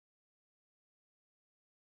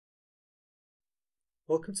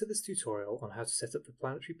Welcome to this tutorial on how to set up the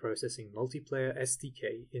Planetary Processing Multiplayer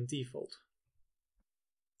SDK in Defold.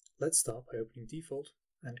 Let's start by opening Defold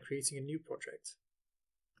and creating a new project.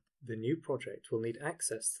 The new project will need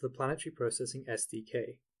access to the Planetary Processing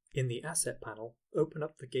SDK. In the Asset panel, open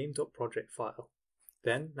up the game.project file,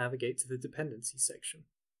 then navigate to the Dependencies section.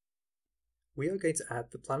 We are going to add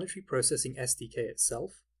the Planetary Processing SDK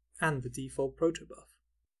itself and the default protobuf.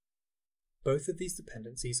 Both of these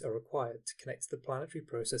dependencies are required to connect to the Planetary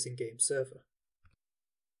Processing game server.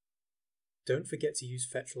 Don't forget to use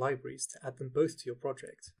fetch libraries to add them both to your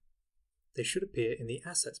project. They should appear in the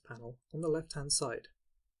Assets panel on the left-hand side.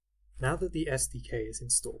 Now that the SDK is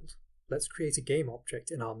installed, let's create a game object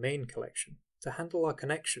in our main collection to handle our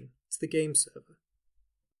connection to the game server.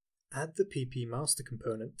 Add the PP master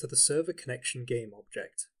component to the server connection game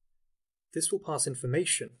object. This will pass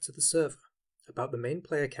information to the server about the main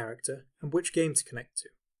player character and which game to connect to.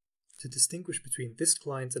 To distinguish between this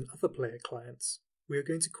client and other player clients, we are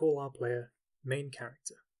going to call our player main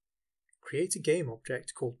character. Create a game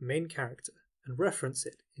object called main character and reference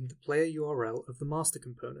it in the player URL of the master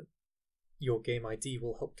component. Your game ID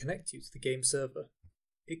will help connect you to the game server.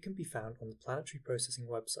 It can be found on the Planetary Processing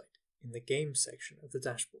website in the Games section of the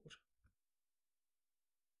dashboard.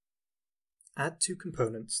 Add two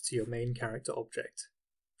components to your main character object.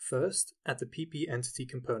 First, add the PP entity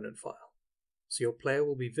component file, so your player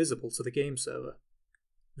will be visible to the game server.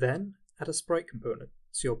 Then, add a sprite component,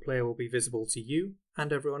 so your player will be visible to you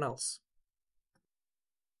and everyone else.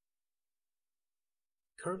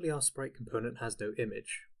 Currently our sprite component has no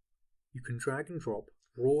image. You can drag and drop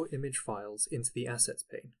raw image files into the Assets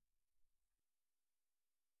pane.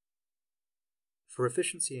 For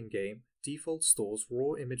efficiency in game, Defold stores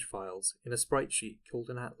raw image files in a sprite sheet called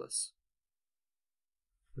an atlas.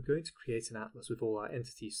 We're going to create an atlas with all our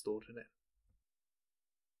entities stored in it.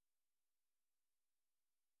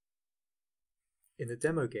 In the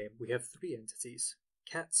demo game, we have three entities: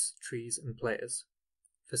 cats, trees, and players.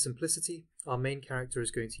 For simplicity, our main character is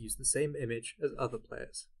going to use the same image as other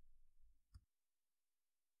players.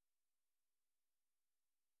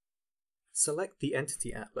 Select the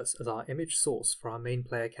entity atlas as our image source for our main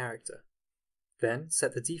player character. Then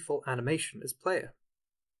set the default animation as player.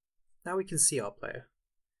 Now we can see our player.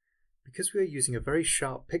 Because we are using a very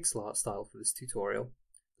sharp pixel art style for this tutorial,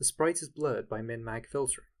 the sprite is blurred by min-mag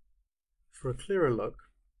filtering. For a clearer look,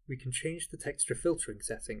 we can change the texture filtering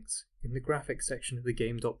settings in the graphics section of the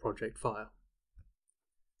game.project file.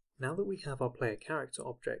 Now that we have our player character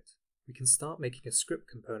object, we can start making a script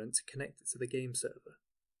component to connect it to the game server.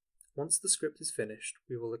 Once the script is finished,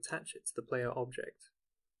 we will attach it to the player object.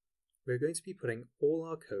 We are going to be putting all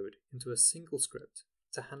our code into a single script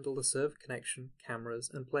to handle the server connection,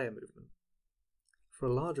 cameras, and player movement. For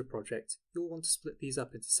a larger project, you'll want to split these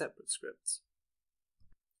up into separate scripts.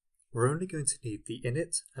 We're only going to need the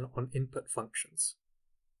init and onInput functions.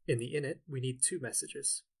 In the init, we need two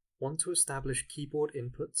messages, one to establish keyboard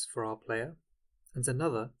inputs for our player, and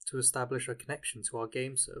another to establish a connection to our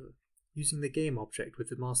game server, using the game object with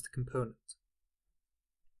the master component.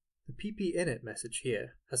 The pp_init message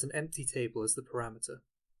here has an empty table as the parameter.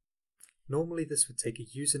 Normally this would take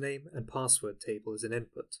a username and password table as an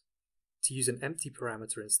input. To use an empty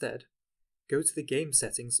parameter instead, go to the game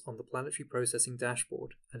settings on the Planetary Processing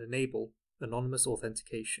dashboard and enable anonymous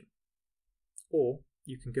authentication. Or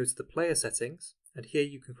you can go to the player settings, and here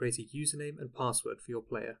you can create a username and password for your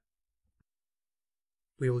player.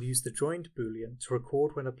 We will use the joined boolean to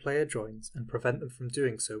record when a player joins and prevent them from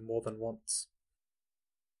doing so more than once.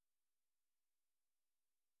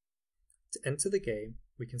 To enter the game,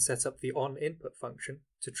 we can set up the onInput function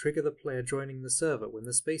to trigger the player joining the server when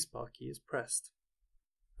the spacebar key is pressed.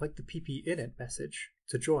 Like the pp_init message,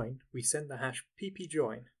 to join, we send the hash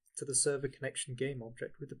ppjoin to the server connection game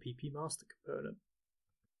object with the pp master component.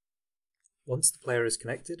 Once the player is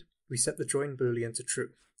connected, we set the join boolean to true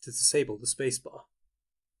to disable the spacebar.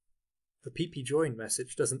 The ppjoin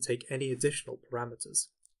message doesn't take any additional parameters.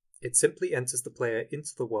 It simply enters the player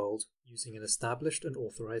into the world using an established and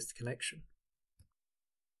authorized connection.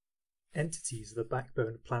 Entities are the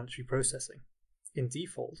backbone of Planetary Processing. In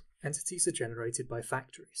Defold, entities are generated by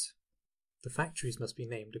factories. The factories must be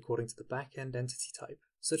named according to the back-end entity type,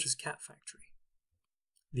 such as cat factory.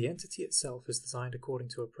 The entity itself is designed according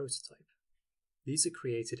to a prototype. These are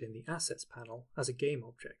created in the Assets panel as a game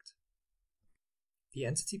object. The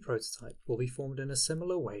entity prototype will be formed in a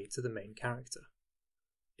similar way to the main character.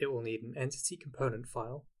 It will need an entity component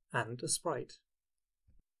file and a sprite.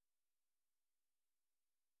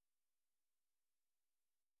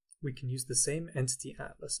 We can use the same entity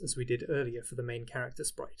atlas as we did earlier for the main character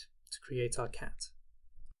sprite to create our cat.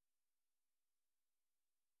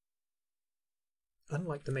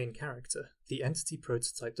 Unlike the main character, the entity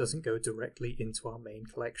prototype doesn't go directly into our main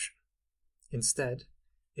collection. Instead,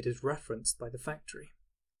 it is referenced by the factory.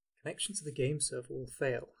 Connection to the game server will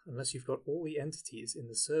fail unless you've got all the entities in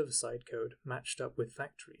the server-side code matched up with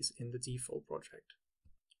factories in the Defold project.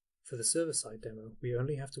 For the server-side demo, we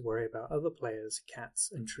only have to worry about other players, cats,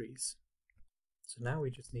 and trees. So now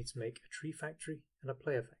we just need to make a tree factory and a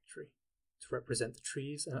player factory to represent the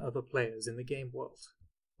trees and other players in the game world.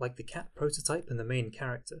 Like the cat prototype and the main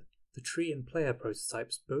character, the tree and player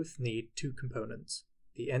prototypes both need two components,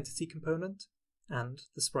 the entity component and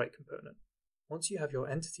the sprite component. Once you have your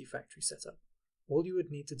entity factory set up, all you would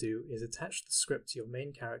need to do is attach the script to your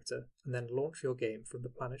main character and then launch your game from the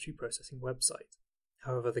Planetary Processing website.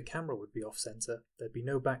 However, the camera would be off-center, there'd be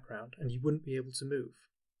no background, and you wouldn't be able to move.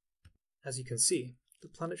 As you can see, the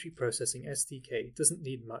Planetary Processing SDK doesn't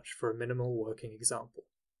need much for a minimal working example.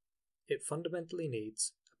 It fundamentally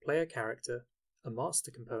needs a player character, a master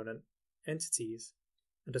component, entities,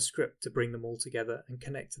 and a script to bring them all together and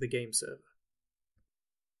connect to the game server.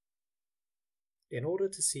 In order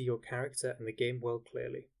to see your character and the game world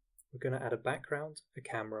clearly, we're going to add a background, a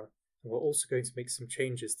camera, and we're also going to make some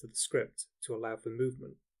changes to the script to allow for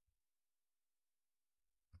movement.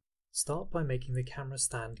 Start by making the camera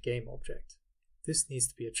stand game object. This needs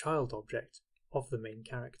to be a child object of the main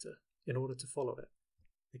character in order to follow it.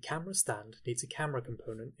 The camera stand needs a camera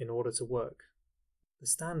component in order to work. The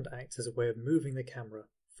stand acts as a way of moving the camera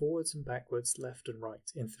forwards and backwards, left and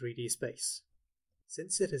right in 3D space.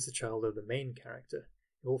 Since it is a child of the main character,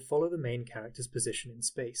 it will follow the main character's position in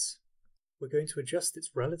space. We're going to adjust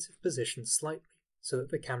its relative position slightly so that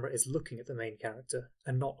the camera is looking at the main character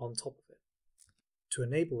and not on top of it. To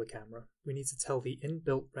enable the camera, we need to tell the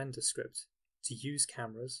inbuilt render script to use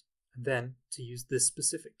cameras and then to use this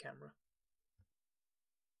specific camera.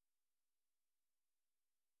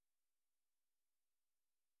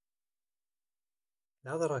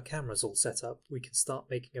 Now that our camera's all set up, we can start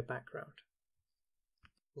making a background.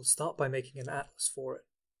 We'll start by making an atlas for it.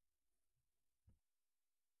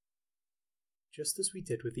 Just as we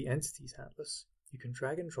did with the Entities atlas, you can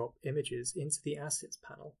drag and drop images into the Assets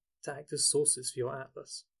panel to act as sources for your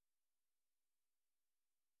atlas.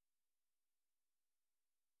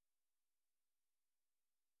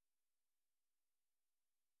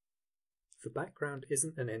 The background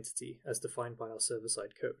isn't an entity as defined by our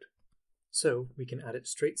server-side code, so we can add it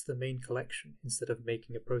straight to the main collection instead of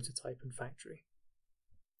making a prototype and factory.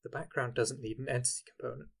 The background doesn't need an entity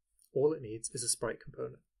component, all it needs is a sprite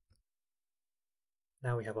component.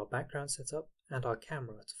 Now we have our background set up and our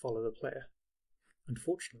camera to follow the player.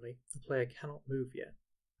 Unfortunately, the player cannot move yet.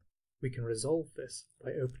 We can resolve this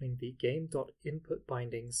by opening the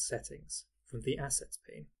game.inputBindings settings from the Assets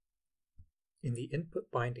pane. In the Input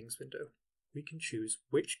Bindings window, we can choose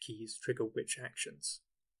which keys trigger which actions.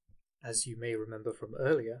 As you may remember from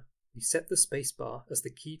earlier, we set the spacebar as the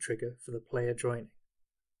key trigger for the player joining,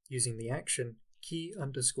 using the action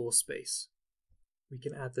key_space. We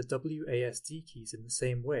can add the WASD keys in the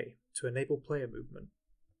same way to enable player movement.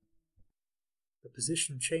 The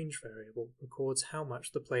position change variable records how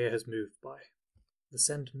much the player has moved by. The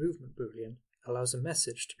sendMovement boolean allows a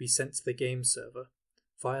message to be sent to the game server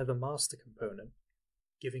via the master component,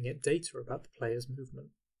 giving it data about the player's movement.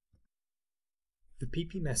 The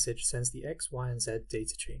PP message sends the X, Y, and Z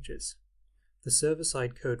data changes. The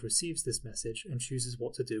server-side code receives this message and chooses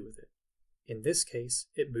what to do with it. In this case,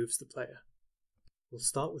 it moves the player. We'll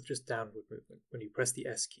start with just downward movement when you press the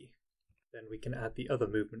S key. Then we can add the other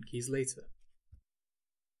movement keys later.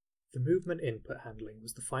 The movement input handling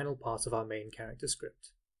was the final part of our main character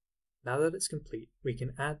script. Now that it's complete, we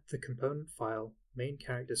can add the component file main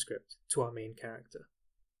character script to our main character.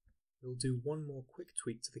 We'll do one more quick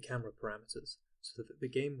tweak to the camera parameters so that the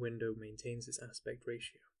game window maintains its aspect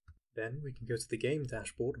ratio. Then we can go to the game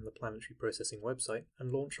dashboard on the Planetary Processing website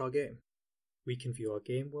and launch our game. We can view our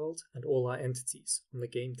game world and all our entities on the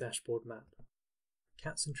game dashboard map.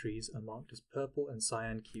 Cats and trees are marked as purple and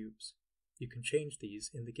cyan cubes. You can change these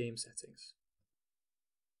in the game settings.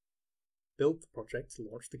 Build the project to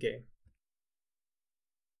launch the game.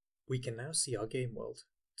 We can now see our game world.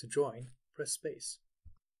 To join, press space.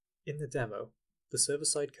 In the demo, the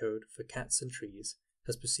server-side code for cats and trees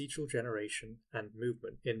has procedural generation and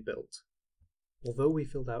movement inbuilt. Although we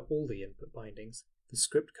filled out all the input bindings, the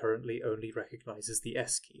script currently only recognizes the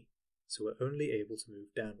S key, so we're only able to move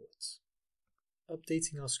downwards.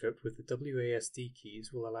 Updating our script with the WASD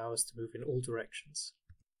keys will allow us to move in all directions.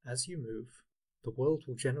 As you move, the world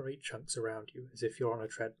will generate chunks around you as if you're on a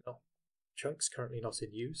treadmill. Chunks currently not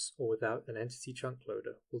in use or without an entity chunk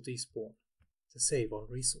loader will despawn to save on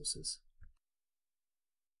resources.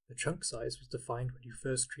 The chunk size was defined when you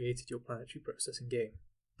first created your planetary processing game.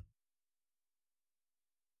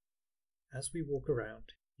 As we walk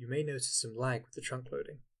around, you may notice some lag with the chunk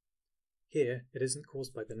loading. Here, it isn't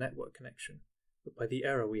caused by the network connection, but by the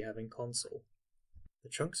error we have in console. The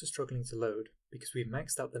chunks are struggling to load because we've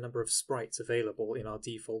maxed out the number of sprites available in our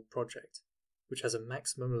default project, which has a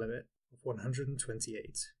maximum limit of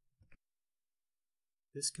 128.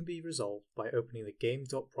 This can be resolved by opening the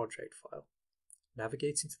game.project file,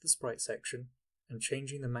 navigating to the sprite section, and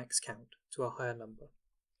changing the max count to a higher number.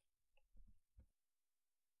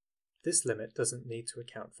 This limit doesn't need to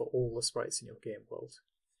account for all the sprites in your game world.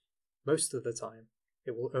 Most of the time,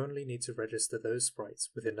 it will only need to register those sprites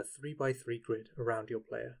within a 3x3 grid around your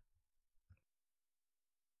player.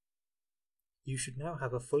 You should now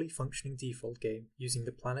have a fully functioning default game using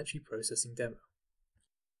the Planetary Processing demo.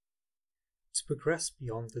 To progress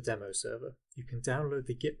beyond the demo server, you can download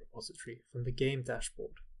the Git repository from the game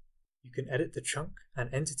dashboard. You can edit the chunk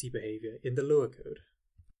and entity behavior in the Lua code.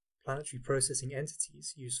 Planetary Processing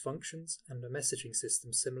entities use functions and a messaging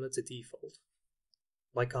system similar to Defold.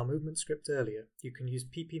 Like our movement script earlier, you can use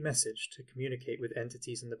ppmessage to communicate with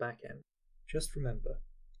entities in the backend. Just remember,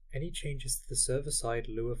 any changes to the server-side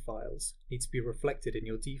Lua files need to be reflected in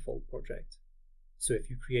your default project. So if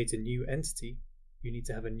you create a new entity, you need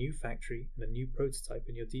to have a new factory and a new prototype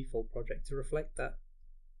in your default project to reflect that.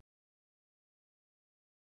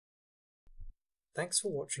 Thanks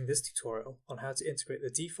for watching this tutorial on how to integrate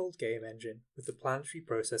the default game engine with the Planetary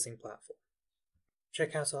Processing platform.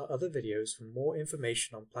 Check out our other videos for more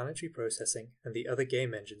information on planetary processing and the other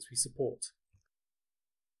game engines we support.